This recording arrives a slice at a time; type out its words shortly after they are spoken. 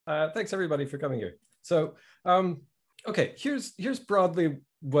Thanks everybody for coming here. So, okay, here's broadly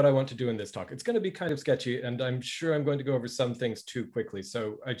what I want to do in this talk. It's going to be kind of sketchy, and I'm sure I'm going to go over some things too quickly.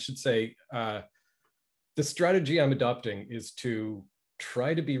 So I should say the strategy I'm adopting is to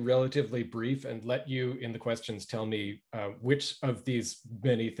try to be relatively brief and let you in the questions tell me which of these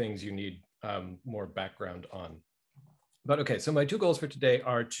many things you need more background on. But okay, so my two goals for today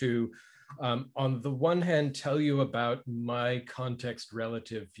are to on the one hand, tell you about my context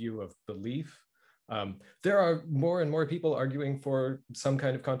relative view of belief. There are more and more people arguing for some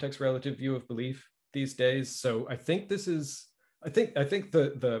kind of context relative view of belief these days. So I think this is, I think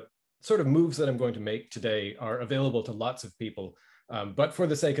the sort of moves that I'm going to make today are available to lots of people. But for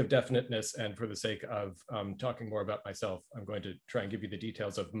the sake of definiteness and for the sake of talking more about myself, I'm going to try and give you the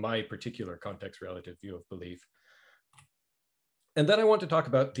details of my particular context relative view of belief. And then I want to talk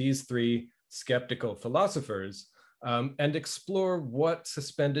about these three skeptical philosophers and explore what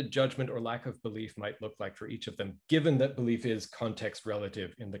suspended judgment or lack of belief might look like for each of them, given that belief is context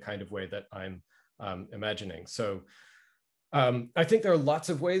relative in the kind of way that I'm imagining. So I think there are lots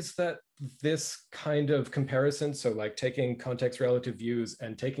of ways that this kind of comparison, so like taking context relative views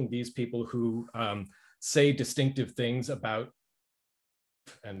and taking these people who say distinctive things about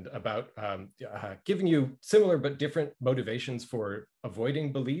and about giving you similar but different motivations for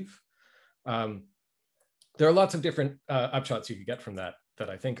avoiding belief. There are lots of different upshots you could get from that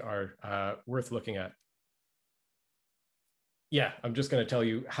I think are worth looking at. Yeah, I'm just going to tell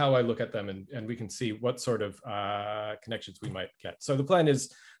you how I look at them, and we can see what sort of connections we might get. So the plan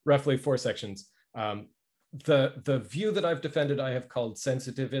is roughly 4 sections. The view that I've defended I have called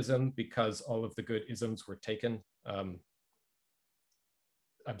sensitivism because all of the good isms were taken.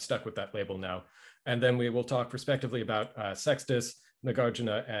 I'm stuck with that label now. And then we will talk respectively about Sextus,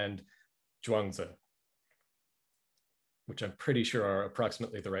 Nāgārjuna, and Zhuangzi, which I'm pretty sure are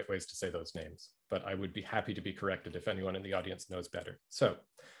approximately the right ways to say those names, but I would be happy to be corrected if anyone in the audience knows better. So,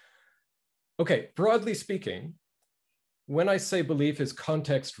 okay, broadly speaking, when I say belief is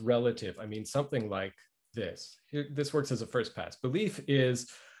context relative, I mean something like this. This works as a first pass. Belief is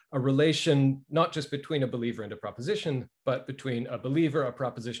a relation not just between a believer and a proposition, but between a believer, a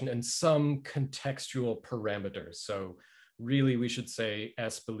proposition, and some contextual parameters. So really we should say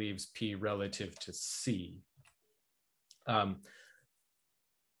S believes P relative to C. Let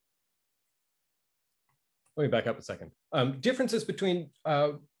me back up a second. Differences between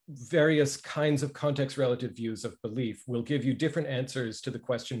various kinds of context relative views of belief will give you different answers to the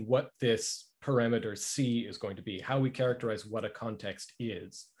question what this parameter C is going to be, how we characterize what a context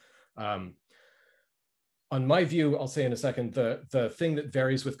is. On my view, I'll say in a second, the thing that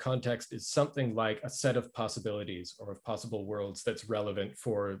varies with context is something like a set of possibilities or of possible worlds that's relevant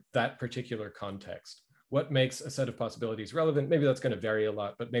for that particular context. What makes a set of possibilities relevant? Maybe that's going to vary a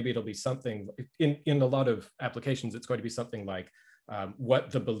lot, but maybe it'll be something, in a lot of applications, it's going to be something like what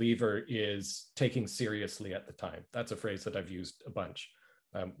the believer is taking seriously at the time. That's a phrase that I've used a bunch,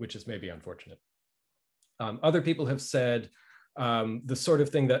 which is maybe unfortunate. Other people have said, the sort of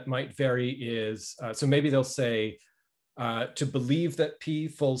thing that might vary is, so maybe they'll say, to believe that P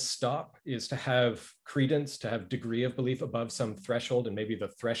full stop is to have credence, to have degree of belief above some threshold, and maybe the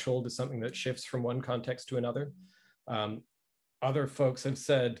threshold is something that shifts from one context to another. Other folks have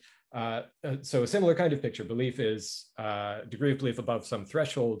said, so a similar kind of picture, belief is degree of belief above some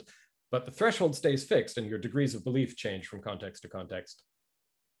threshold, but the threshold stays fixed and your degrees of belief change from context to context.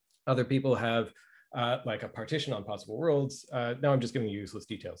 Other people have like a partition on possible worlds. Now I'm just giving you useless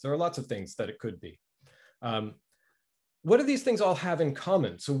details. There are lots of things that it could be. What do these things all have in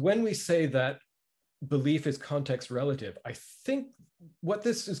common? So when we say that belief is context relative, I think what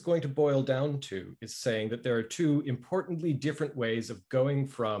this is going to boil down to is saying that there are two importantly different ways of going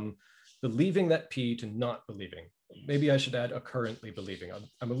from believing that P to not believing. Maybe I should add currently believing.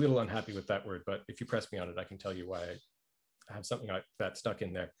 I'm a little unhappy with that word, but if you press me on it, I can tell you why I have something like that stuck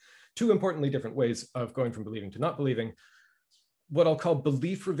in there. Two importantly different ways of going from believing to not believing, what I'll call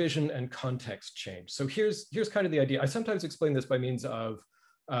belief revision and context change. So here's kind of the idea. I sometimes explain this by means of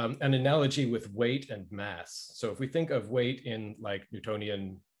an analogy with weight and mass. So if we think of weight in like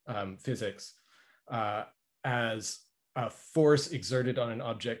Newtonian physics as a force exerted on an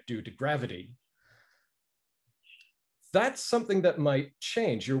object due to gravity, that's something that might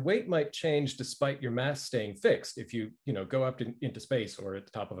change. Your weight might change despite your mass staying fixed if you go up into space or at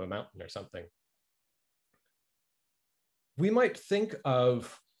the top of a mountain or something. We might think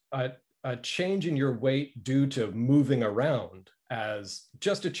of a change in your weight due to moving around as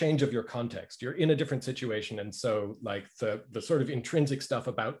just a change of your context. You're in a different situation, and so like the sort of intrinsic stuff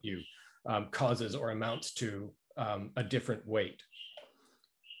about you causes or amounts to a different weight.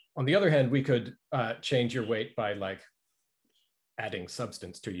 On the other hand, we could change your weight by like adding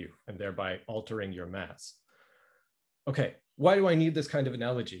substance to you and thereby altering your mass. Okay, why do I need this kind of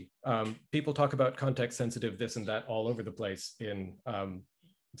analogy? People talk about context sensitive this and that all over the place in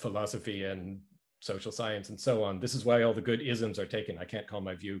philosophy and social science and so on. This is why all the good isms are taken. I can't call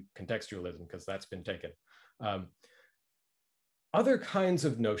my view contextualism because that's been taken. Other kinds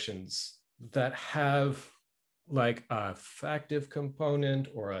of notions that have like a factive component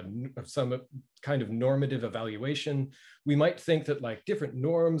or some kind of normative evaluation, we might think that like different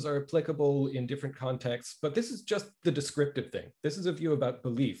norms are applicable in different contexts, but this is just the descriptive thing. This is a view about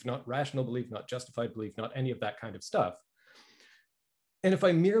belief, not rational belief, not justified belief, not any of that kind of stuff. And if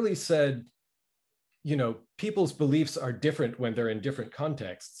I merely said, you know, people's beliefs are different when they're in different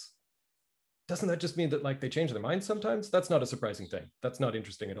contexts, doesn't that just mean that like they change their minds sometimes? That's not a surprising thing. That's not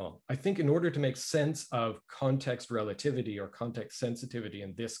interesting at all. I think in order to make sense of context relativity or context sensitivity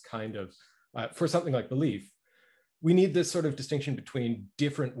in this kind of, for something like belief, we need this sort of distinction between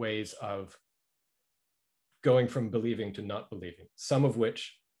different ways of going from believing to not believing, some of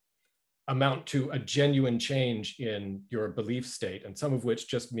which amount to a genuine change in your belief state, and some of which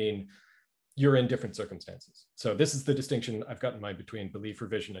just mean you're in different circumstances. So this is the distinction I've got in mind between belief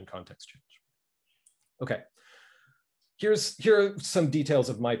revision and context change. Okay, here are some details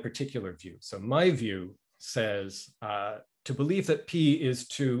of my particular view. So my view says to believe that P is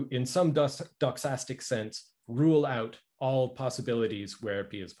to, in some doxastic sense, rule out all possibilities where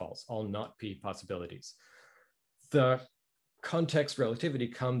P is false, all not P possibilities. The context relativity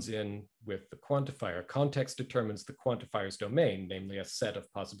comes in with the quantifier. Context determines the quantifier's domain, namely a set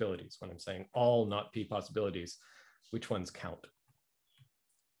of possibilities. When I'm saying all not P possibilities, which ones count?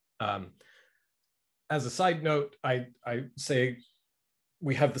 As a side note, I say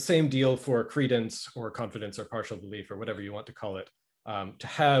we have the same deal for credence or confidence or partial belief or whatever you want to call it. To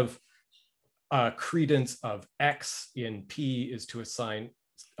have a credence of X in P is to assign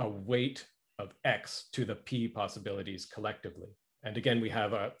a weight of X to the P possibilities collectively. And again, we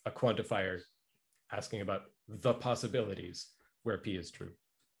have a quantifier asking about the possibilities where P is true.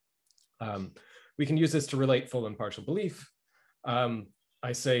 We can use this to relate full and partial belief.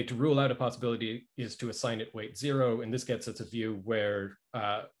 I say to rule out a possibility is to assign it weight 0, and this gets us a view where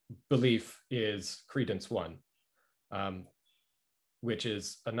belief is credence 1, which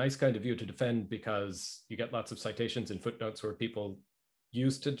is a nice kind of view to defend because you get lots of citations and footnotes where people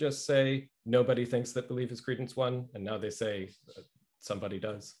used to just say nobody thinks that belief is credence 1, and now they say somebody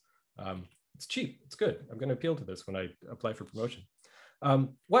does. It's cheap, it's good. I'm going to appeal to this when I apply for promotion.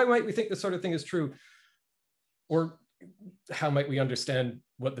 Why might we think this sort of thing is true? Or how might we understand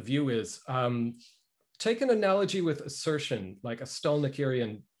what the view is? Take an analogy with assertion, like a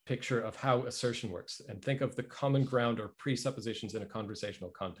Stalnakian picture of how assertion works, and think of the common ground or presuppositions in a conversational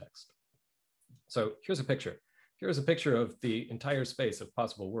context. So here's a picture. Here's a picture of the entire space of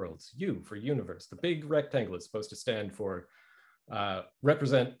possible worlds. U for universe. The big rectangle is supposed to stand for,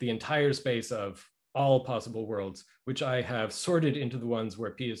 represent the entire space of all possible worlds, which I have sorted into the ones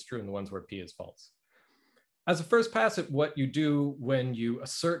where P is true and the ones where P is false. As a first pass at what you do when you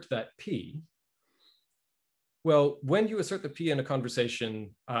assert that P, well, when you assert the P in a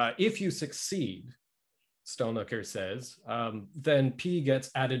conversation, if you succeed, Stalnaker says, then P gets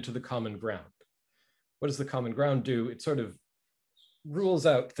added to the common ground. What does the common ground do? It sort of rules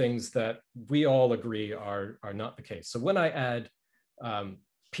out things that we all agree are not the case. So when I add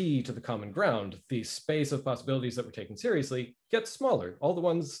P to the common ground, the space of possibilities that we're taking seriously gets smaller. All the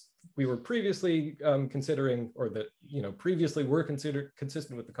ones we were previously considering, or that previously were considered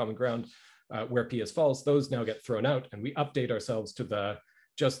consistent with the common ground, where P is false, those now get thrown out, and we update ourselves to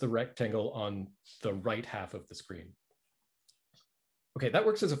just the rectangle on the right half of the screen. Okay, that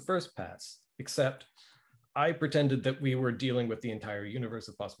works as a first pass, except I pretended that we were dealing with the entire universe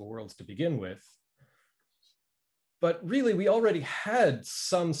of possible worlds to begin with. But really, we already had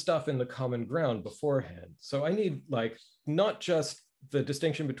some stuff in the common ground beforehand. So I need not just the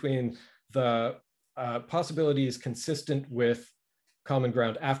distinction between the possibilities consistent with common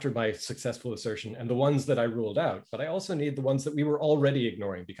ground after my successful assertion and the ones that I ruled out, but I also need the ones that we were already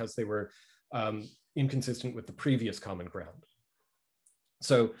ignoring because they were inconsistent with the previous common ground.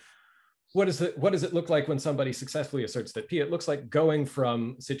 So what does it look like when somebody successfully asserts that P? It looks like going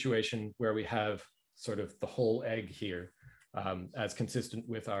from a situation where we have sort of the whole egg here as consistent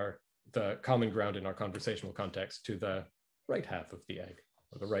with the common ground in our conversational context to the right half of the egg,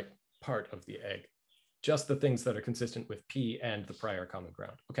 or the right part of the egg. Just the things that are consistent with P and the prior common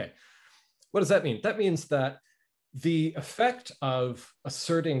ground. Okay, what does that mean? That means that the effect of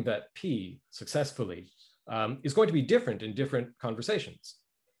asserting that P successfully is going to be different in different conversations.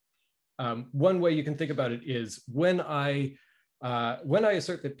 One way you can think about it is when I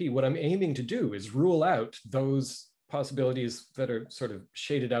assert that P, what I'm aiming to do is rule out those possibilities that are sort of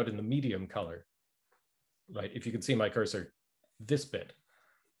shaded out in the medium color, right? If you can see my cursor, this bit.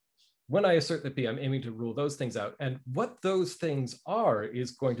 When I assert that P, I'm aiming to rule those things out. And what those things are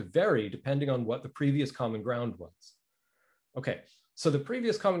is going to vary depending on what the previous common ground was. Okay, so the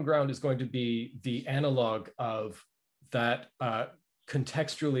previous common ground is going to be the analog of that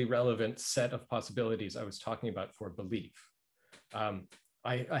contextually relevant set of possibilities I was talking about for belief.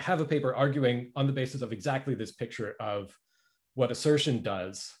 I have a paper arguing on the basis of exactly this picture of what assertion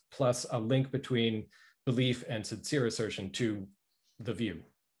does, plus a link between belief and sincere assertion to the view.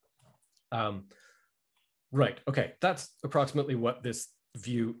 Right, okay, that's approximately what this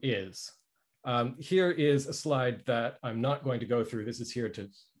view is. Here is a slide that I'm not going to go through. This is here to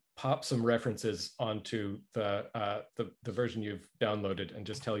pop some references onto the version you've downloaded and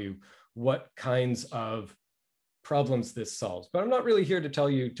just tell you what kinds of problems this solves. But I'm not really here to tell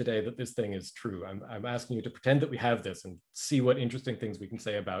you today that this thing is true. I'm asking you to pretend that we have this and see what interesting things we can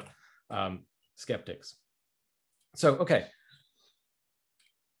say about skeptics. So, okay.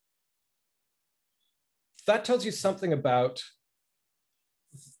 That tells you something about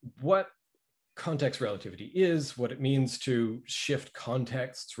what context relativity is, what it means to shift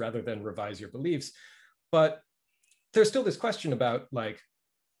contexts rather than revise your beliefs. But there's still this question about, like,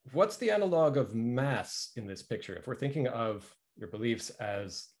 what's the analog of mass in this picture? If we're thinking of your beliefs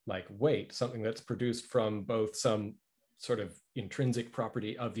as like weight, something that's produced from both some sort of intrinsic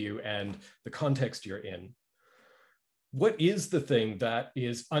property of you and the context you're in, what is the thing that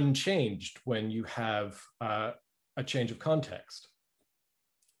is unchanged when you have a change of context?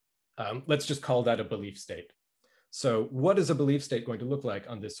 Let's just call that a belief state. So what is a belief state going to look like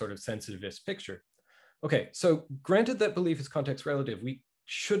on this sort of sensitivist picture? Okay, so granted that belief is context relative, we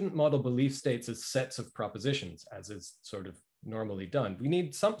shouldn't model belief states as sets of propositions, as is sort of normally done. We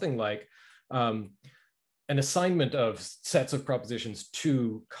need something like an assignment of sets of propositions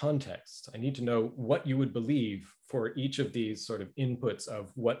to contexts. I need to know what you would believe for each of these sort of inputs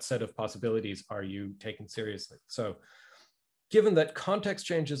of what set of possibilities are you taking seriously. So given that context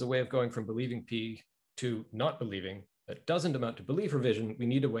change is a way of going from believing P to not believing, that doesn't amount to belief revision, we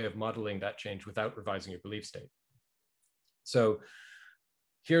need a way of modeling that change without revising your belief state. So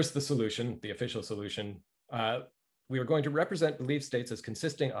here's the solution, the official solution. We are going to represent belief states as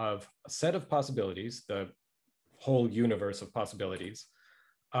consisting of a set of possibilities, the whole universe of possibilities,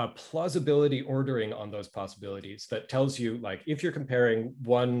 plausibility ordering on those possibilities that tells you, like, if you're comparing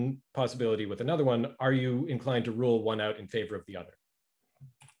one possibility with another one, are you inclined to rule one out in favor of the other?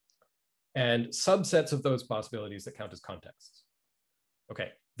 And subsets of those possibilities that count as contexts. Okay,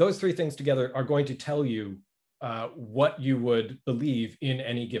 those three things together are going to tell you what you would believe in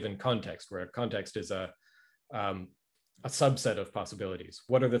any given context, where a context is a subset of possibilities.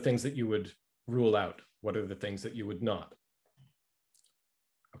 What are the things that you would rule out? What are the things that you would not?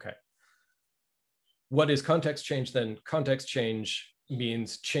 Okay. What is context change then? Context change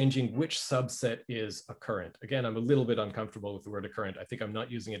means changing which subset is occurrent. Again, I'm a little bit uncomfortable with the word occurrent. I think I'm not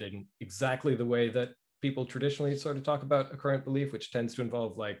using it in exactly the way that people traditionally sort of talk about occurrent belief, which tends to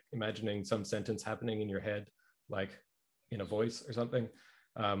involve like imagining some sentence happening in your head, like in a voice or something.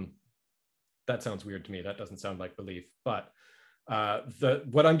 That sounds weird to me. That doesn't sound like belief. But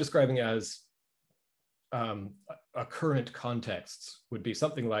what I'm describing as occurrent contexts would be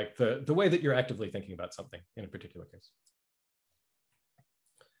something like the way that you're actively thinking about something in a particular case.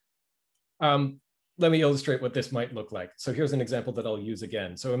 Let me illustrate what this might look like. So here's an example that I'll use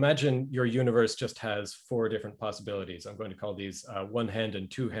again. So imagine your universe just has 4 different possibilities. I'm going to call these one hand and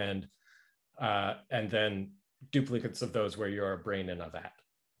two hand, and then duplicates of those where you're a brain in a vat,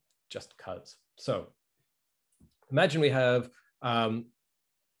 just cuz. So imagine we have an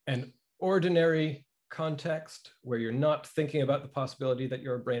ordinary context where you're not thinking about the possibility that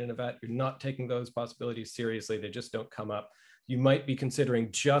you're a brain in a vat. You're not taking those possibilities seriously. They just don't come up. You might be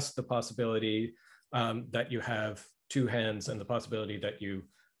considering just the possibility that you have 2 hands and the possibility that you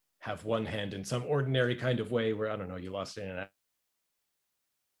have 1 hand in some ordinary kind of way where, I don't know, you lost it in an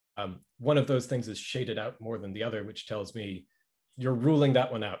one of those things is shaded out more than the other, which tells me you're ruling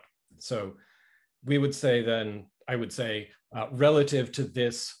that one out. So we would say then, I would say, relative to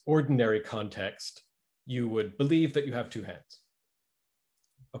this ordinary context, you would believe that you have 2 hands.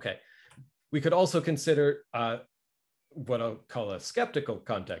 Okay, we could also consider what I'll call a skeptical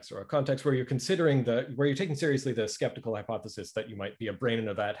context, or a context where you're considering where you're taking seriously the skeptical hypothesis that you might be a brain in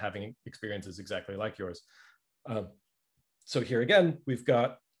a vat having experiences exactly like yours. So here again, we've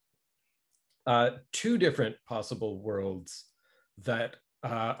got 2 different possible worlds that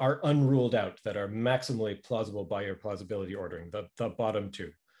are unruled out, that are maximally plausible by your plausibility ordering, the bottom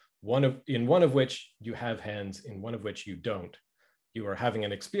two. In one of which you have hands, in one of which you don't. You are having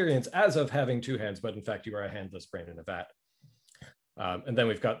an experience as of having two hands, but in fact you are a handless brain in a vat. And then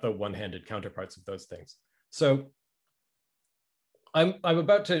we've got the one-handed counterparts of those things. So I'm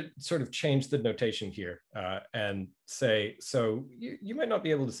about to sort of change the notation here and say, so you might not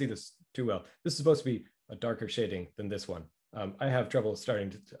be able to see this too well. This is supposed to be a darker shading than this one. I have trouble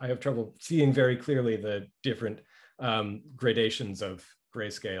seeing very clearly the different gradations of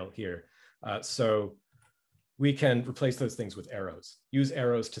grayscale here. So we can replace those things with arrows. Use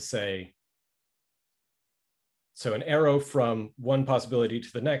arrows to say, so an arrow from one possibility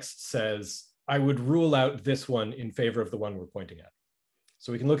to the next says, I would rule out this one in favor of the one we're pointing at.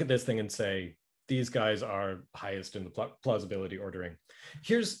 So we can look at this thing and say, these guys are highest in the plausibility ordering.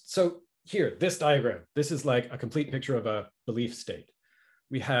 Here, this diagram, this is like a complete picture of a belief state.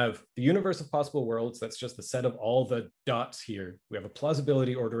 We have the universe of possible worlds. That's just the set of all the dots here. We have a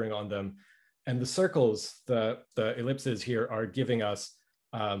plausibility ordering on them. And the circles, the ellipses here are giving us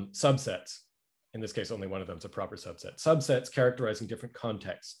subsets. In this case, only one of them is a proper subset. Subsets characterizing different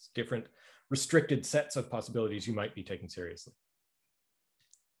contexts, different restricted sets of possibilities you might be taking seriously.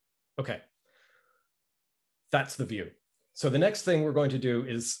 Okay, that's the view. So the next thing we're going to do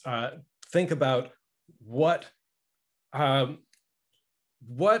is think about what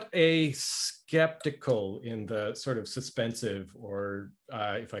a skeptical, in the sort of suspensive, or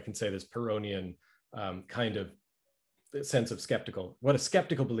if I can say this, Pyrrhonian kind of sense of skeptical, what a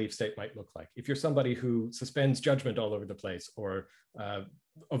skeptical belief state might look like. If you're somebody who suspends judgment all over the place, or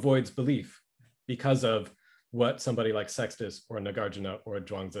avoids belief because of what somebody like Sextus or Nāgārjuna or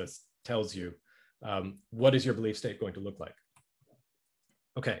Zhuangzi tells you, what is your belief state going to look like?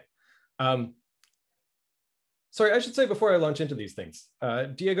 Okay. Sorry, I should say before I launch into these things,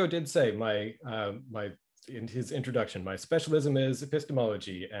 Diego did say in his introduction, my specialism is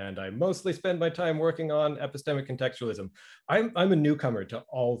epistemology, and I mostly spend my time working on epistemic contextualism. I'm a newcomer to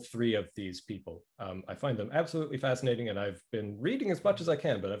all three of these people. I find them absolutely fascinating, and I've been reading as much as I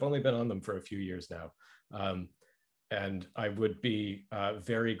can, but I've only been on them for a few years now. And I would be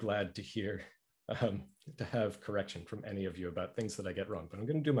very glad to hear, to have correction from any of you about things that I get wrong, but I'm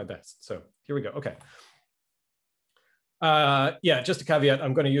going to do my best. So here we go. Okay. Yeah, just a caveat,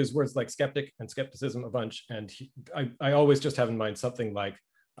 I'm going to use words like skeptic and skepticism a bunch. And I always just have in mind something like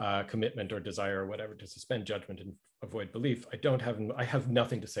commitment or desire or whatever, to suspend judgment and avoid belief. I have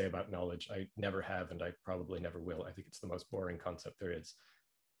nothing to say about knowledge. I never have, and I probably never will. I think it's the most boring concept there is.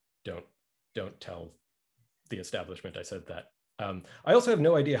 Don't tell the establishment I said that. I also have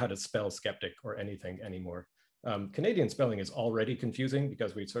no idea how to spell skeptic or anything anymore. Canadian spelling is already confusing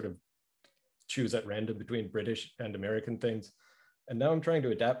because we sort of choose at random between British and American things. And now I'm trying to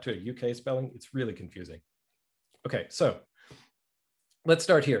adapt to a UK spelling. It's really confusing. Okay, so let's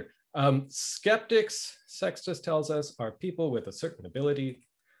start here. Skeptics, Sextus tells us, are people with a certain ability,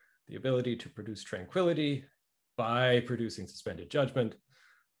 the ability to produce tranquility by producing suspended judgment,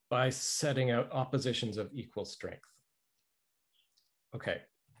 by setting out oppositions of equal strength. Okay,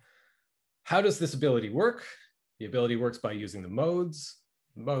 how does this ability work? The ability works by using the modes.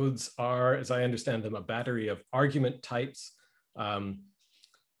 Modes are, as I understand them, a battery of argument types,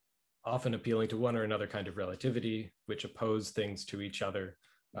 often appealing to one or another kind of relativity, which oppose things to each other.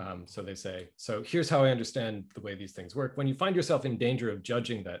 So they say, so here's how I understand the way these things work. When you find yourself in danger of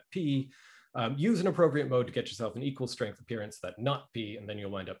judging that P, use an appropriate mode to get yourself an equal strength appearance that not P, and then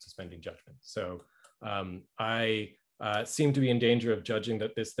you'll wind up suspending judgment. So I seem to be in danger of judging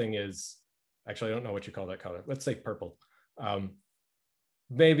that this thing is, actually, I don't know what you call that color. Let's say purple.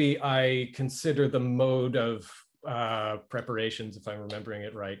 Maybe I consider the mode of preparations, if I'm remembering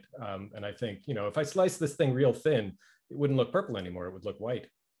it right. And I think, if I slice this thing real thin, it wouldn't look purple anymore, it would look white.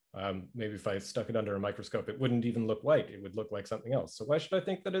 Maybe if I stuck it under a microscope, it wouldn't even look white, it would look like something else. So why should I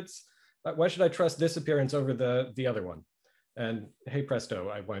think that why should I trust this appearance over the other one? And hey presto,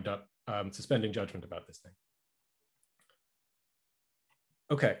 I wind up suspending judgment about this thing.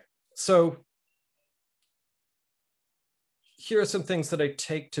 Okay, so here are some things that I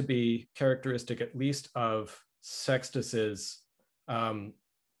take to be characteristic, at least of Sextus's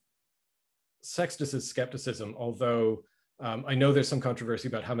skepticism, although I know there's some controversy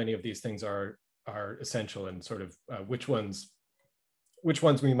about how many of these things are essential, and sort of which ones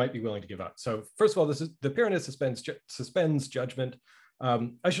we might be willing to give up. So first of all, this is the Pyrrhonist suspends judgment.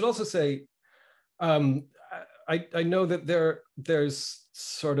 I should also say, I know that there's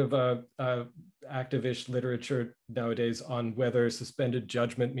sort of a activish literature nowadays on whether suspended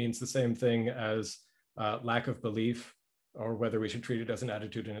judgment means the same thing as lack of belief. or whether we should treat it as an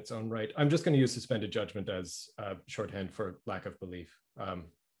attitude in its own right. I'm just going to use suspended judgment as shorthand for lack of belief.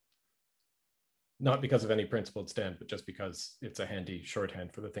 Not because of any principled stand, but just because it's a handy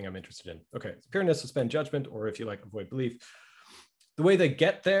shorthand for the thing I'm interested in. Okay, Puranists suspend judgment, or if you like, avoid belief. The way they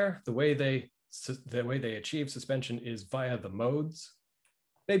get there, the way they achieve suspension is via the modes.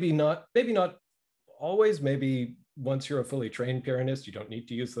 Maybe not always. Maybe once you're a fully trained Puritanist, you don't need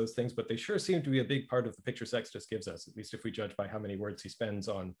to use those things, but they sure seem to be a big part of the picture Sextus gives us, at least if we judge by how many words he spends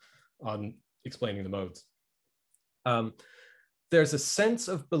on explaining the modes. There's a sense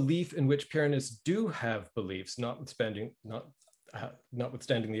of belief in which Puranists do have beliefs, notwithstanding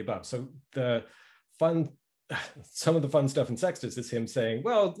the above. So some of the fun stuff in Sextus is him saying,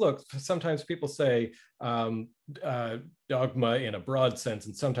 well, look, sometimes people say dogma in a broad sense,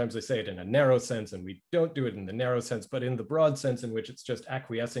 and sometimes they say it in a narrow sense, and we don't do it in the narrow sense, but in the broad sense in which it's just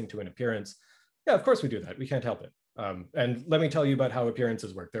acquiescing to an appearance, yeah, of course we do that. We can't help it. And let me tell you about how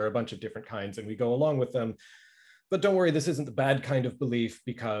appearances work. There are a bunch of different kinds, and we go along with them. But don't worry, this isn't the bad kind of belief,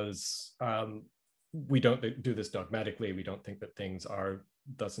 because we don't do this dogmatically. We don't think that things are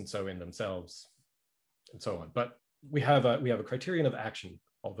thus and so in themselves, and so on. But we have a criterion of action,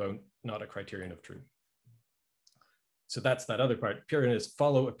 although not a criterion of truth. So that's that other part. Puranists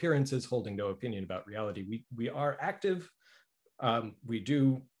follow appearances, holding no opinion about reality. We are active. We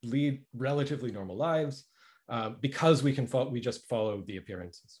do lead relatively normal lives because we just follow the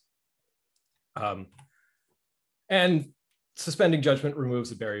appearances. And suspending judgment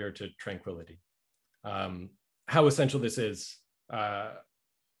removes a barrier to tranquility. How essential this is,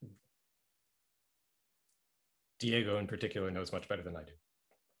 Diego in particular knows much better than I do.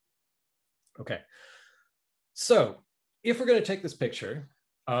 Okay, so if we're going to take this picture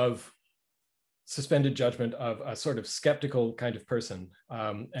of suspended judgment of a sort of skeptical kind of person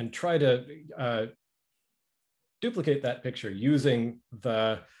and try to duplicate that picture using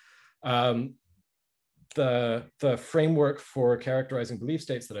the framework for characterizing belief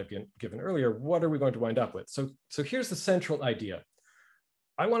states that I've given earlier, what are we going to wind up with? So here's the central idea.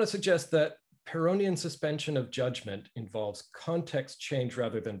 I want to suggest that Pyrrhonian suspension of judgment involves context change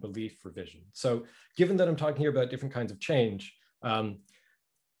rather than belief revision. So given that I'm talking here about different kinds of change,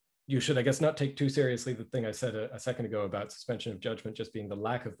 you should, I guess, not take too seriously the thing I said a second ago about suspension of judgment just being the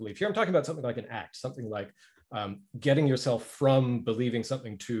lack of belief. Here I'm talking about something like an act, something like getting yourself from believing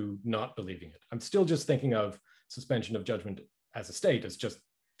something to not believing it. I'm still just thinking of suspension of judgment as a state as just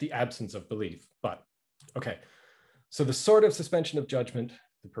the absence of belief. But okay, so the sort of suspension of judgment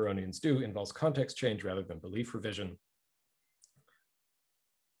the Pyrrhonians do involves context change rather than belief revision.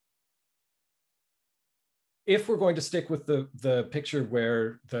 If we're going to stick with the picture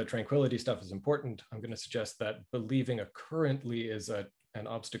where the tranquility stuff is important, I'm going to suggest that believing occurrently is an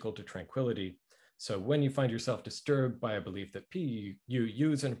obstacle to tranquility. So when you find yourself disturbed by a belief that P, you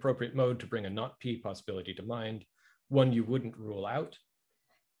use an appropriate mode to bring a not P possibility to mind, one you wouldn't rule out.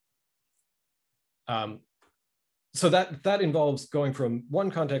 So that involves going from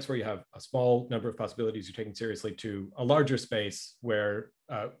one context where you have a small number of possibilities you're taking seriously to a larger space where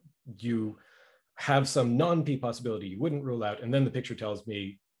you have some non-P possibility you wouldn't rule out. And then the picture tells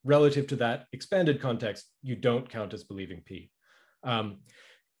me, relative to that expanded context, you don't count as believing P.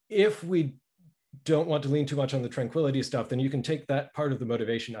 If we don't want to lean too much on the tranquility stuff, then you can take that part of the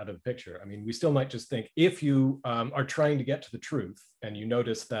motivation out of the picture. I mean, we still might just think if you are trying to get to the truth and you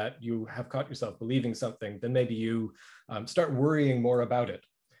notice that you have caught yourself believing something, then maybe you start worrying more about it.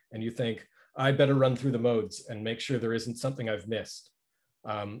 And you think, I better run through the modes and make sure there isn't something I've missed.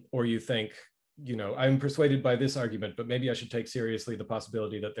 Or you think, you know, I'm persuaded by this argument, but maybe I should take seriously the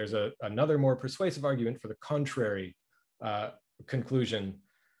possibility that there's another more persuasive argument for the contrary conclusion.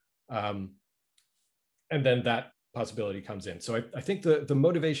 And then that possibility comes in. So I think the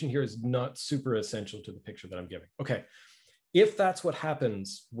motivation here is not super essential to the picture that I'm giving. Okay, if that's what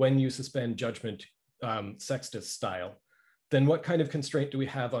happens when you suspend judgment Sextus style, then what kind of constraint do we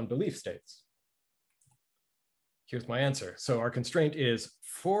have on belief states? Here's my answer. So our constraint is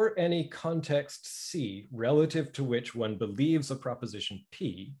for any context C relative to which one believes a proposition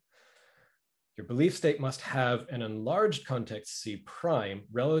P, your belief state must have an enlarged context C prime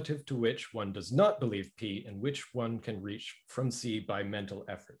relative to which one does not believe P and which one can reach from C by mental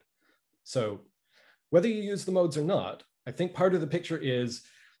effort. So whether you use the modes or not, I think part of the picture is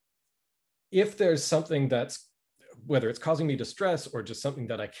if there's something that's, whether it's causing me distress or just something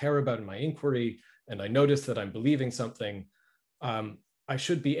that I care about in my inquiry, and I notice that I'm believing something, I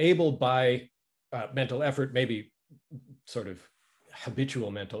should be able by mental effort, maybe sort of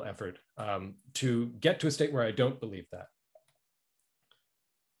habitual mental effort, to get to a state where I don't believe that.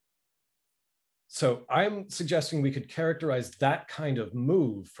 So I'm suggesting we could characterize that kind of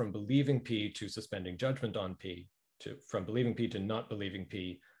move from believing P to suspending judgment on P, from believing P to not believing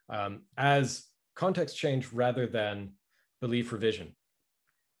P, as context change rather than belief revision.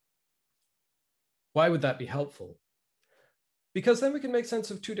 Why would that be helpful? Because then we can make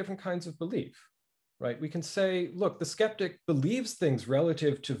sense of two different kinds of belief, right? We can say, look, the skeptic believes things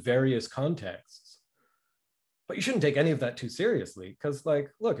relative to various contexts, but you shouldn't take any of that too seriously, because, like,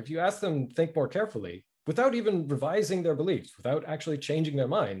 look, if you ask them to think more carefully, without even revising their beliefs, without actually changing their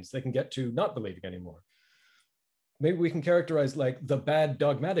minds, they can get to not believing anymore. Maybe we can characterize like the bad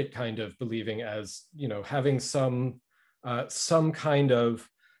dogmatic kind of believing as, you know, having some kind of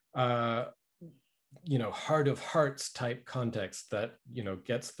you know, heart of hearts type context that, you know,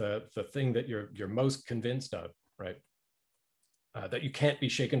 gets the thing that you're most convinced of, right? That you can't be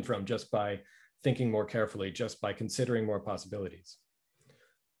shaken from just by thinking more carefully, just by considering more possibilities.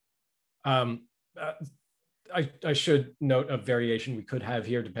 I should note a variation we could have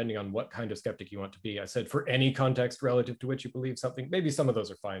here depending on what kind of skeptic you want to be. I said for any context relative to which you believe something. Maybe some of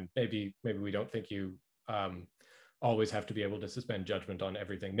those are fine. Maybe we don't think you always have to be able to suspend judgment on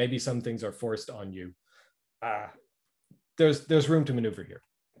everything. Maybe some things are forced on you. There's room to maneuver here.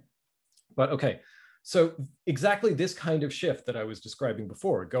 But okay, so exactly this kind of shift that I was describing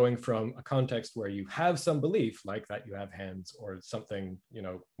before, going from a context where you have some belief, like that you have hands or something, you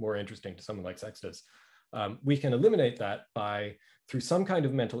know, more interesting to someone like Sextus, we can eliminate that by, through some kind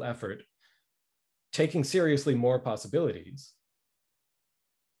of mental effort, taking seriously more possibilities.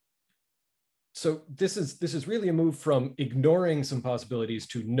 So this is really a move from ignoring some possibilities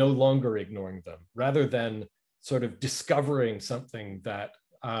to no longer ignoring them, rather than sort of discovering something that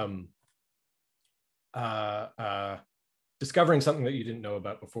you didn't know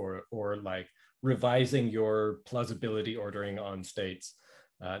about before, or like revising your plausibility ordering on states.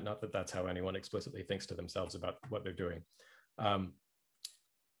 Not that that's how anyone explicitly thinks to themselves about what they're doing.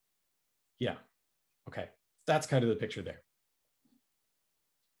 Yeah, okay, that's kind of the picture there.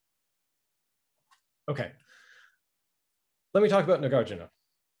 Okay, let me talk about Nāgārjuna.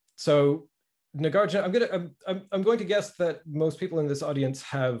 So Nāgārjuna, I'm going to guess that most people in this audience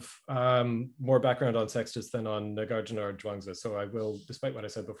have more background on Sextus than on Nāgārjuna or Zhuangzi. So I will, despite what I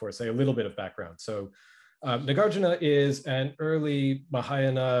said before, say a little bit of background. So Nāgārjuna is an early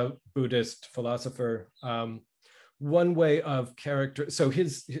Mahayana Buddhist philosopher. One way of so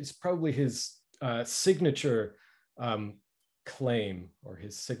his signature claim, or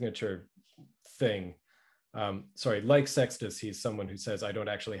his signature thing, like Sextus, he's someone who says, I don't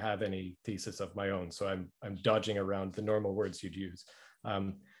actually have any thesis of my own, so I'm dodging around the normal words you'd use.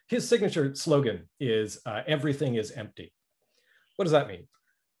 His signature slogan is, everything is empty. What does that mean?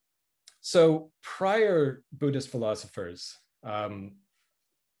 So prior Buddhist philosophers, the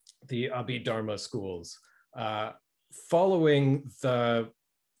Abhidharma schools, following the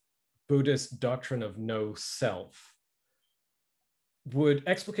Buddhist doctrine of no self, would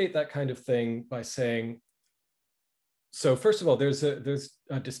explicate that kind of thing by saying, so first of all, there's a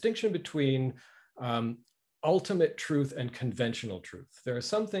distinction between ultimate truth and conventional truth. There are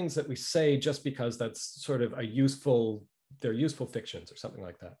some things that we say just because that's sort of they're useful fictions or something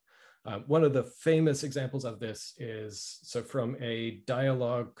like that. One of the famous examples of this is, so from a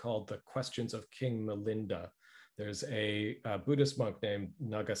dialogue called The Questions of King Milinda, there's a Buddhist monk named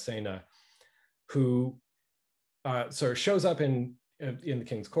Nagasena who sort of shows up in the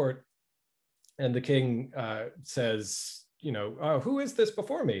king's court, and the king says, you know, oh, who is this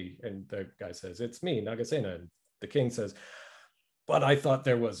before me? And the guy says, it's me, Nagasena. And the king says, but I thought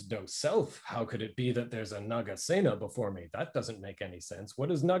there was no self. How could it be that there's a Nagasena before me? That doesn't make any sense. What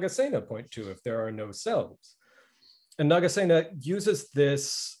does Nagasena point to if there are no selves? And Nagasena uses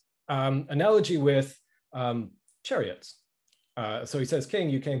this analogy with chariots. So he says,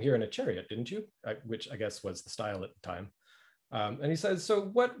 king, you came here in a chariot, didn't you? Which I guess was the style at the time. And he says, so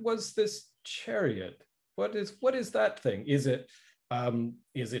what was this chariot? What is that thing? Is it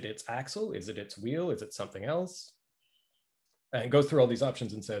its axle? Is it its wheel? Is it something else? And goes through all these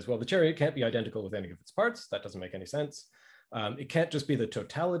options and says, well, the chariot can't be identical with any of its parts. That doesn't make any sense. It can't just be the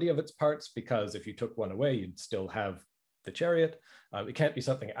totality of its parts, because if you took one away, you'd still have the chariot. It can't be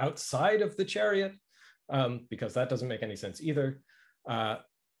something outside of the chariot, because that doesn't make any sense either.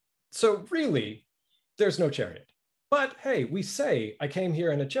 So really, there's no chariot. But hey, we say, I came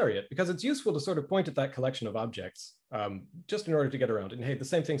here in a chariot, because it's useful to sort of point at that collection of objects just in order to get around. And hey, the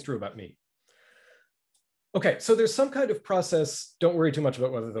same thing's true about me. Okay, so there's some kind of process, don't worry too much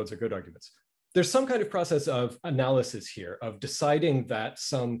about whether those are good arguments. There's some kind of process of analysis here, of deciding that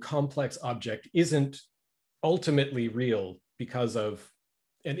some complex object isn't ultimately real because of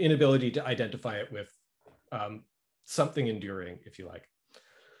an inability to identify it with something enduring, if you like.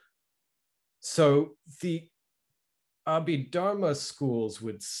 So the Abhidharma schools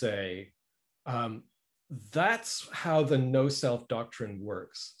would say, that's how the no self doctrine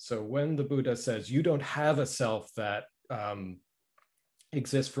works. So when the Buddha says, you don't have a self that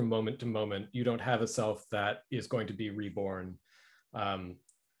exists from moment to moment, you don't have a self that is going to be reborn. And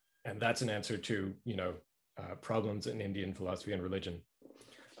that's an answer to, problems in Indian philosophy and religion.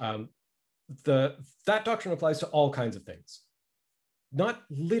 That doctrine applies to all kinds of things. Not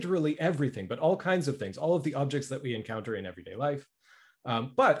literally everything, but all kinds of things, all of the objects that we encounter in everyday life.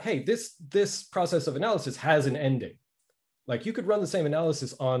 But hey, this process of analysis has an ending. Like you could run the same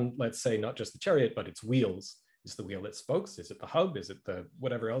analysis on, let's say, not just the chariot, but its wheels. Is the wheel its spokes? Is it the hub? Is it the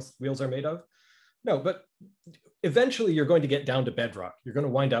whatever else wheels are made of? No, but eventually you're going to get down to bedrock. You're going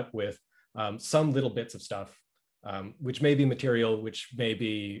to wind up with some little bits of stuff, which may be material, which may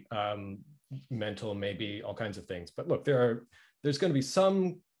be mental, maybe all kinds of things. But look, there's going to be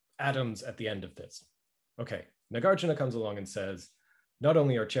some atoms at the end of this. Okay, Nāgārjuna comes along and says, not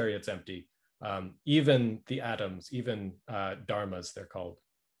only are chariots empty, even the atoms, even dharmas, they're called,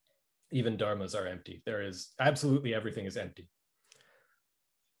 even dharmas are empty. There is absolutely everything is empty.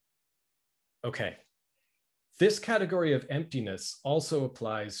 Okay, this category of emptiness also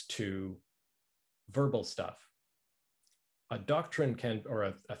applies to verbal stuff. A doctrine can, or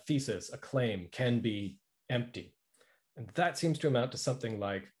a thesis, a claim can be empty. And that seems to amount to something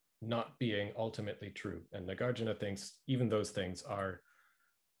like not being ultimately true. And Nāgārjuna thinks even those things are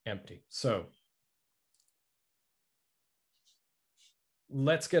empty. So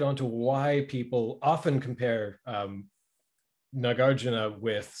let's get on to why people often compare Nāgārjuna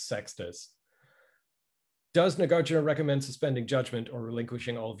with Sextus. Does Nāgārjuna recommend suspending judgment or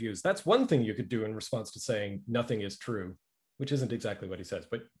relinquishing all views? That's one thing you could do in response to saying nothing is true, which isn't exactly what he says,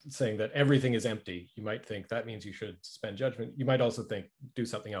 but saying that everything is empty. You might think that means you should suspend judgment. You might also think do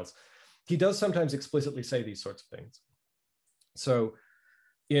something else. He does sometimes explicitly say these sorts of things. So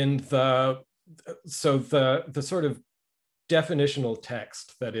the sort of definitional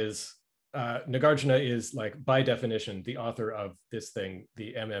text that is, Nāgārjuna is, like, by definition, the author of this thing,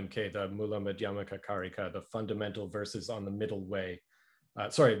 the MMK, the Mula Madhyamaka Karika, the fundamental verses on the middle way.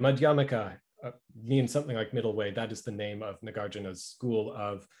 Madhyamaka means something like middle way. That is the name of Nāgārjuna's school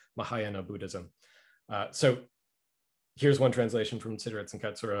of Mahayana Buddhism. So here's one translation from Siddhartha and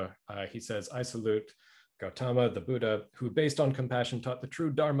Katsura. He says, I salute Gautama, the Buddha, who based on compassion taught the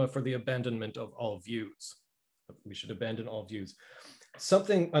true Dharma for the abandonment of all views. We should abandon all views.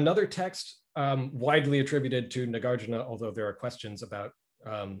 Another text widely attributed to Nāgārjuna, although there are questions about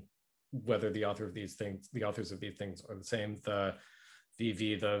whether the authors of these things are the same, the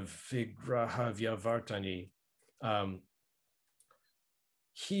Vigraha Vyavartani.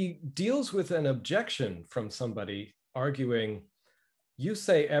 He deals with an objection from somebody arguing, you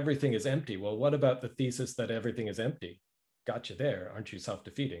say everything is empty. Well, what about the thesis that everything is empty? Gotcha there, aren't you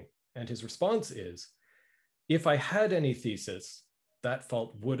self-defeating? And his response is, if I had any thesis, that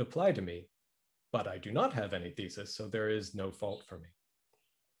fault would apply to me, but I do not have any thesis, so there is no fault for me.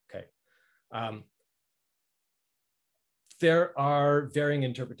 Okay. There are varying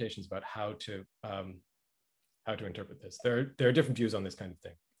interpretations about how to interpret this. There are different views on this kind of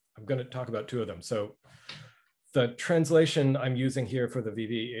thing. I'm going to talk about two of them. So the translation I'm using here for the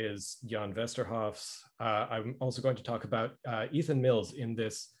VV is Jan Westerhoff's. I'm also going to talk about Ethan Mills in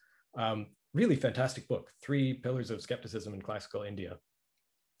this really fantastic book, 3 Pillars of Skepticism in Classical India.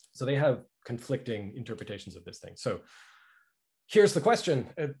 So they have conflicting interpretations of this thing. So here's the question.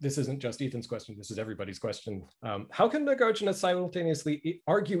 This isn't just Ethan's question, this is everybody's question. How can Nāgārjuna simultaneously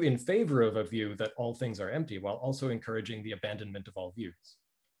argue in favor of a view that all things are empty while also encouraging the abandonment of all views?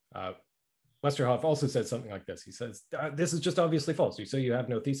 Westerhoff also says something like this. He says, this is just obviously false. You say you have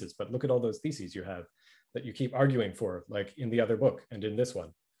no thesis, but look at all those theses you have that you keep arguing for, like in the other book and in this one.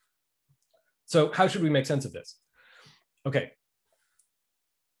 So how should we make sense of this? Okay,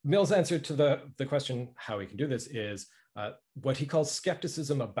 Mill's answer to the question how we can do this is what he calls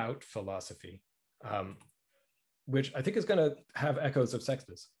skepticism about philosophy, which I think is going to have echoes of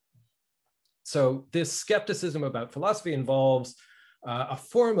Sextus. So this skepticism about philosophy involves a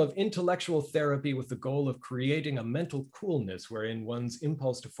form of intellectual therapy with the goal of creating a mental coolness wherein one's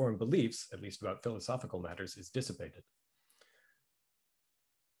impulse to form beliefs, at least about philosophical matters, is dissipated.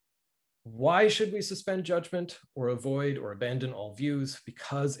 Why should we suspend judgment or avoid or abandon all views?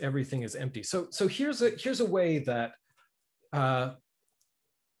 Because everything is empty. So here's a way that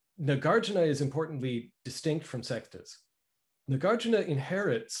Nāgārjuna is importantly distinct from Sextus. Nāgārjuna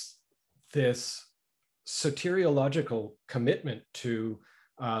inherits this soteriological commitment to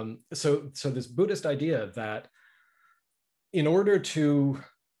So this Buddhist idea that in order to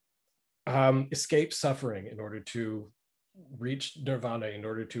escape suffering, in order to reach nirvana, in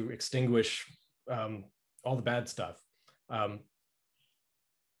order to extinguish all the bad stuff,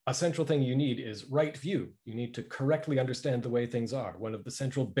 a central thing you need is right view. You need to correctly understand the way things are. One of the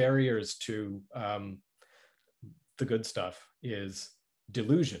central barriers to the good stuff is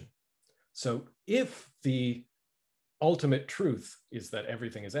delusion. So if the ultimate truth is that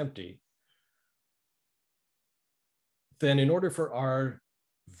everything is empty, then in order for our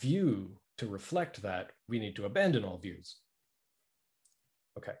view to reflect that, we need to abandon all views.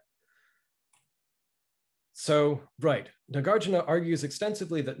 Okay. So, right, Nāgārjuna argues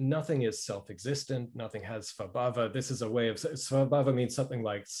extensively that nothing is self-existent, nothing has svabhava. This is a way of, svabhava means something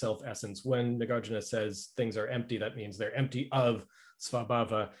like self-essence. When Nāgārjuna says things are empty, that means they're empty of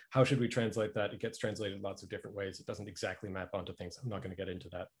svabhava. How should we translate that? It gets translated lots of different ways. It doesn't exactly map onto things. I'm not going to get into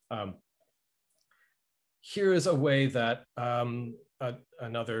that. Here is a way that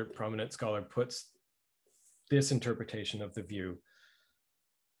another prominent scholar puts this interpretation of the view.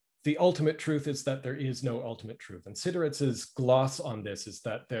 The ultimate truth is that there is no ultimate truth. And Sidoritz's gloss on this is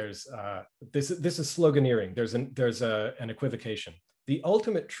that there's, this is sloganeering. There's an equivocation. The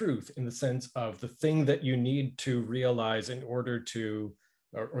ultimate truth in the sense of the thing that you need to realize in order to,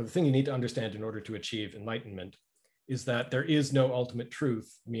 or the thing you need to understand in order to achieve enlightenment, is that there is no ultimate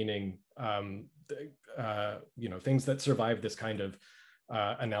truth, meaning things that survive this kind of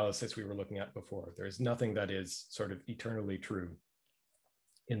analysis we were looking at before. There is nothing that is sort of eternally true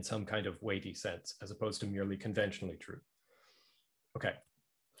in some kind of weighty sense, as opposed to merely conventionally true. Okay.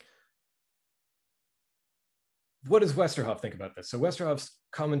 What does Westerhoff think about this? So Westerhoff's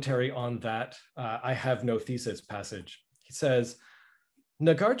commentary on that I have no thesis passage, he says,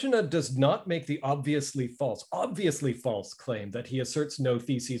 Nāgārjuna does not make the obviously false claim that he asserts no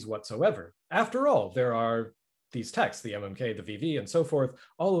theses whatsoever. After all, there are these texts, the MMK, the VV, and so forth,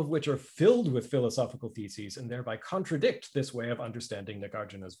 all of which are filled with philosophical theses and thereby contradict this way of understanding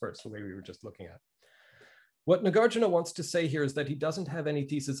Nāgārjuna's verse, the way we were just looking at. What Nāgārjuna wants to say here is that he doesn't have any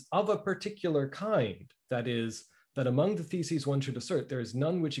thesis of a particular kind. That is, that among the theses one should assert, there is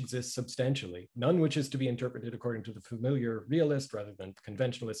none which exists substantially, none which is to be interpreted according to the familiar realist rather than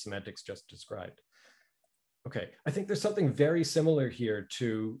conventionalist semantics just described. Okay, I think there's something very similar here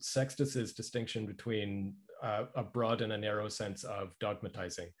to Sextus's distinction between a broad and a narrow sense of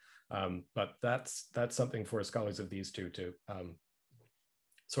dogmatizing. But that's something for scholars of these two to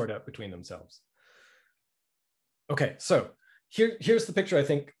sort out between themselves. Okay, so here's the picture I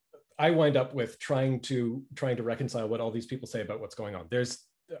think I wind up with trying to reconcile what all these people say about what's going on.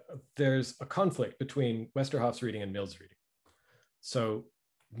 There's a conflict between Westerhoff's reading and Mill's reading. So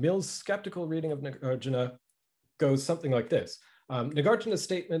Mill's skeptical reading of Nāgārjuna goes something like this. Nāgārjuna's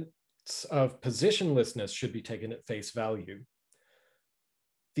statements of positionlessness should be taken at face value.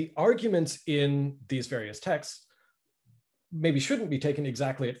 The arguments in these various texts maybe shouldn't be taken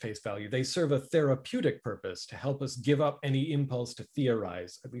exactly at face value. They serve a therapeutic purpose to help us give up any impulse to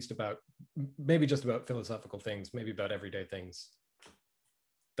theorize, at least about, maybe just about philosophical things, maybe about everyday things.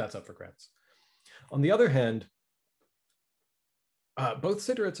 That's up for grabs. On the other hand, both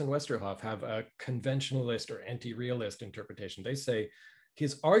Sideritz and Westerhoff have a conventionalist or anti-realist interpretation. They say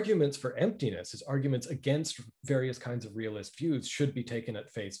his arguments for emptiness, his arguments against various kinds of realist views should be taken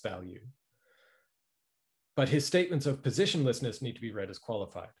at face value. But his statements of positionlessness need to be read as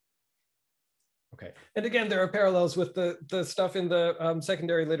qualified. Okay, and again, there are parallels with the stuff in the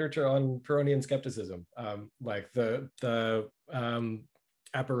secondary literature on Pyrrhonian skepticism, like the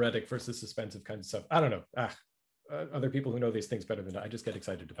aporetic versus suspensive kind of stuff. I don't know. Other people who know these things better than I just get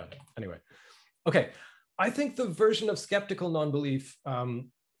excited about it. Anyway, okay. I think the version of skeptical non-belief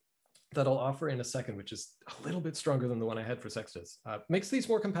that I'll offer in a second, which is a little bit stronger than the one I had for Sextus, makes these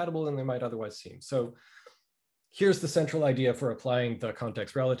more compatible than they might otherwise seem. So here's the central idea for applying the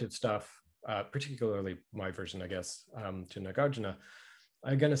context relative stuff, particularly my version, I guess, to Nāgārjuna.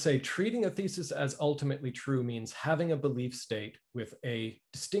 I'm going to say treating a thesis as ultimately true means having a belief state with a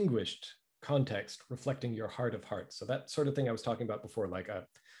distinguished context reflecting your heart of hearts. So that sort of thing I was talking about before, like a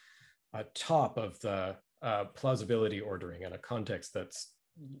top of the plausibility ordering and a context that's,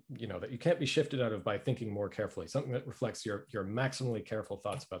 that you can't be shifted out of by thinking more carefully, something that reflects your maximally careful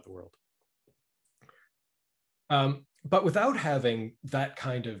thoughts about the world. But without having that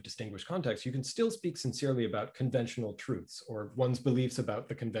kind of distinguished context, you can still speak sincerely about conventional truths or one's beliefs about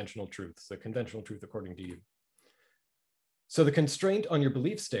the conventional truth according to you. So the constraint on your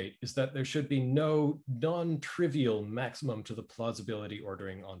belief state is that there should be no non-trivial maximum to the plausibility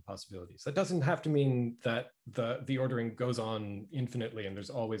ordering on possibilities. That doesn't have to mean that the ordering goes on infinitely and there's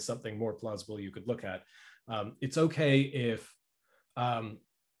always something more plausible you could look at. It's okay if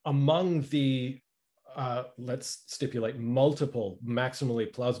among the, let's stipulate multiple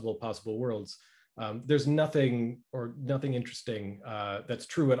maximally plausible possible worlds, there's nothing interesting that's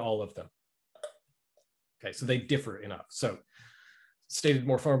true at all of them. Okay, so they differ enough. So stated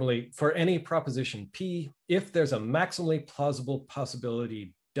more formally, for any proposition P, if there's a maximally plausible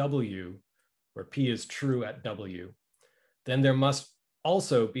possibility W, where P is true at W, then there must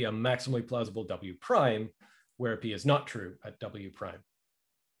also be a maximally plausible W prime, where P is not true at W prime.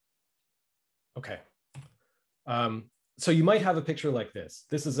 Okay. So you might have a picture like this.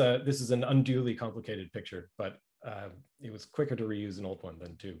 This is an unduly complicated picture, but it was quicker to reuse an old one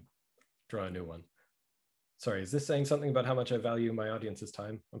than to draw a new one. Sorry, is this saying something about how much I value my audience's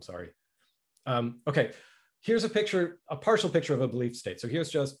time? I'm sorry. Okay, here's a picture, a partial picture of a belief state. So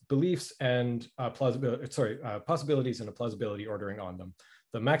here's just beliefs and possibilities and a plausibility ordering on them.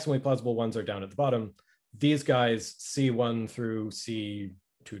 The maximally plausible ones are down at the bottom. These guys, C1 through C2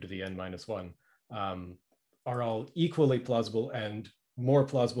 to the n minus 1, are all equally plausible and more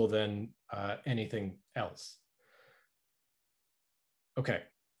plausible than anything else. Okay,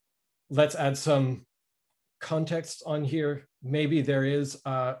 let's add some context on here. Maybe there is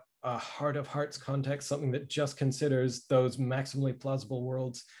a heart of hearts context, something that just considers those maximally plausible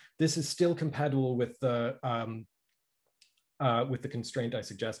worlds. This is still compatible with the constraint I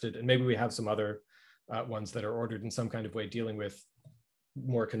suggested, and maybe we have some other ones that are ordered in some kind of way dealing with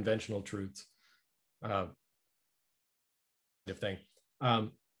more conventional truths. Thing.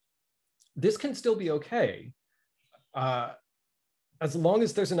 This can still be okay, as long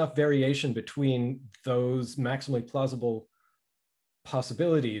as there's enough variation between those maximally plausible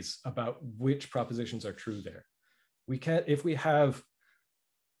possibilities about which propositions are true there. We can't, if we have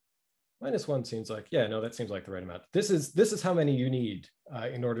 -1 seems like, yeah, no, that seems like the right amount. This is how many you need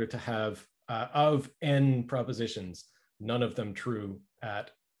in order to have of n propositions, none of them true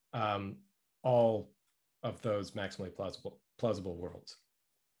at all of those maximally plausible worlds.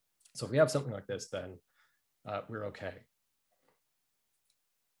 So if we have something like this, then we're okay.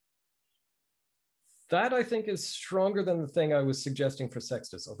 That, I think, is stronger than the thing I was suggesting for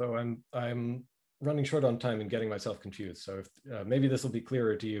Sextus, although I'm running short on time and getting myself confused. So if, maybe this will be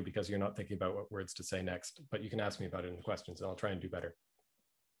clearer to you because you're not thinking about what words to say next, but you can ask me about it in the questions and I'll try and do better.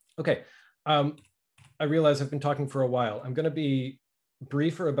 Okay, I realize I've been talking for a while. I'm going to be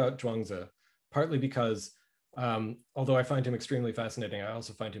briefer about Zhuangzi, partly because although I find him extremely fascinating, I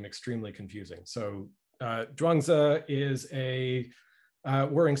also find him extremely confusing. So Zhuangzi is a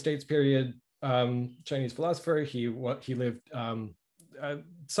Warring States period Chinese philosopher. He lived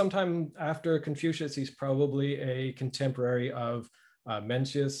sometime after Confucius. He's probably a contemporary of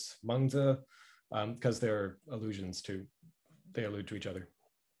Mencius, Zhuangzi, because they're they allude to each other.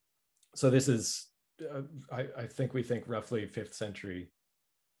 So this is, I think we think roughly 5th century,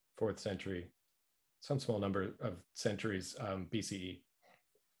 4th century, some small number of centuries BCE.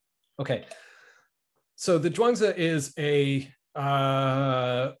 Okay, so the Zhuangzi is a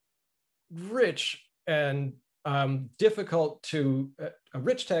rich and difficult to, a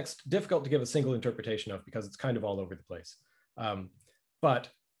rich text, difficult to give a single interpretation of because it's kind of all over the place. But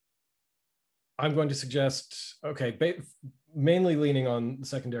I'm going to suggest, okay, mainly leaning on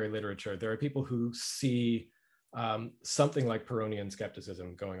secondary literature, there are people who see something like Pyrrhonian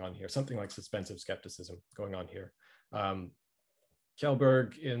skepticism going on here, something like suspensive skepticism going on here.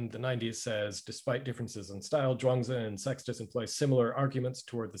 Kjellberg in the 90s says, despite differences in style, Zhuangzi and Sextus employ similar arguments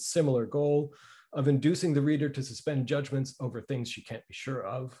toward the similar goal of inducing the reader to suspend judgments over things she can't be sure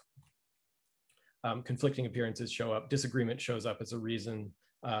of. Conflicting appearances show up, disagreement shows up as a reason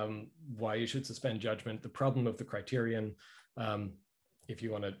why you should suspend judgment. The problem of the criterion, if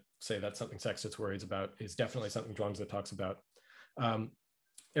you want to say that's something Sextus worries about, is definitely something Zhuangzi talks about.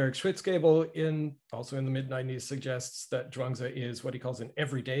 Eric Schwitzgebel, also in the mid-90s, suggests that Zhuangzi is what he calls an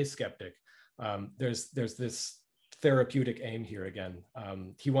everyday skeptic. There's this therapeutic aim here again.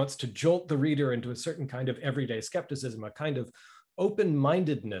 He wants to jolt the reader into a certain kind of everyday skepticism, a kind of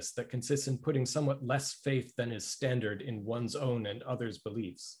open-mindedness that consists in putting somewhat less faith than is standard in one's own and others'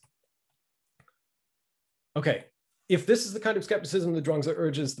 beliefs. Okay, if this is the kind of skepticism that Zhuangzi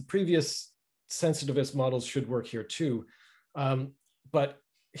urges, the previous sensitivist models should work here too. But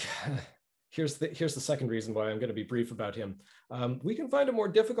here's the second reason why I'm going to be brief about him. We can find a more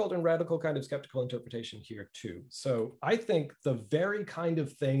difficult and radical kind of skeptical interpretation here too. So I think the very kind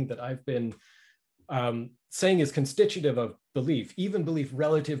of thing that I've been saying is constitutive of belief, even belief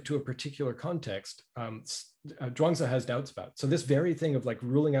relative to a particular context, Zhuangzi has doubts about. So this very thing of like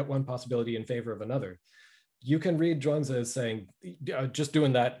ruling out one possibility in favor of another, you can read Zhuangzi as saying, just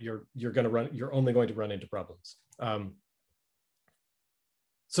doing that, you're only going to run into problems.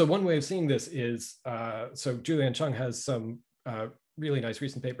 So one way of seeing this is, so Julian Chung has some really nice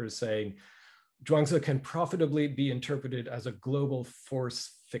recent papers saying Zhuangzi can profitably be interpreted as a global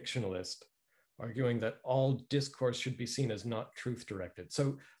force fictionalist, arguing that all discourse should be seen as not truth directed.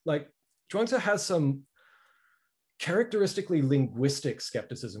 So like Zhuangzi has some characteristically linguistic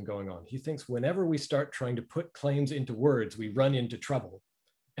skepticism going on. He thinks whenever we start trying to put claims into words, we run into trouble.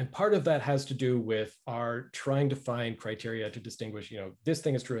 And part of that has to do with our trying to find criteria to distinguish, you know, this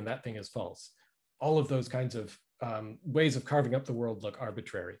thing is true and that thing is false. All of those kinds of ways of carving up the world look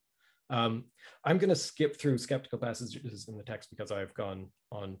arbitrary. I'm going to skip through skeptical passages in the text because I've gone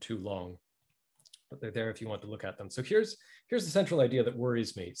on too long, but they're there if you want to look at them. So here's the central idea that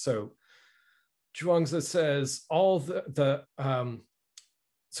worries me. So Zhuangzi says all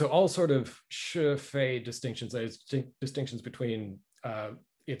so all sort of shi fei distinctions, distinctions between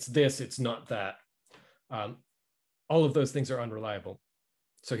it's this, it's not that. All of those things are unreliable.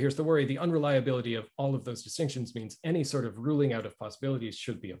 So here's the worry: the unreliability of all of those distinctions means any sort of ruling out of possibilities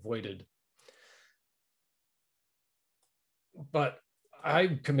should be avoided. But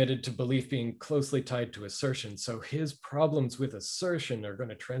I'm committed to belief being closely tied to assertion. So his problems with assertion are going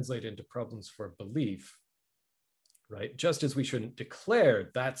to translate into problems for belief, right? Just as we shouldn't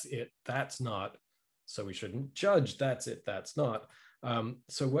declare that's it, that's not. So we shouldn't judge that's it, that's not.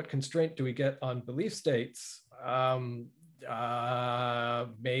 So what constraint do we get on belief states?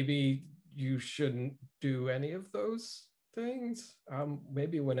 Maybe you shouldn't do any of those things.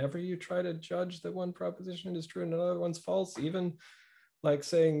 Maybe whenever you try to judge that one proposition is true and another one's false, even like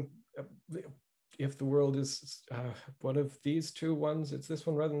saying if the world is one of these two ones, it's this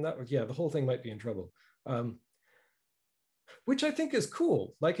one rather than that one. Yeah, the whole thing might be in trouble. Which I think is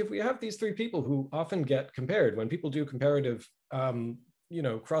cool. Like if we have these three people who often get compared, when people do comparative, you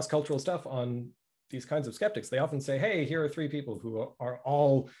know, cross-cultural stuff on these kinds of skeptics, they often say, hey, here are three people who are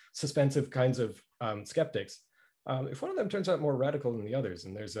all suspensive kinds of skeptics. If one of them turns out more radical than the others,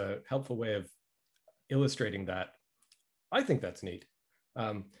 and there's a helpful way of illustrating that, I think that's neat.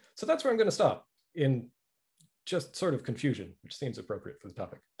 So that's where I'm going to stop, in just sort of confusion, which seems appropriate for the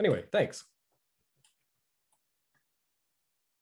topic. Anyway, thanks.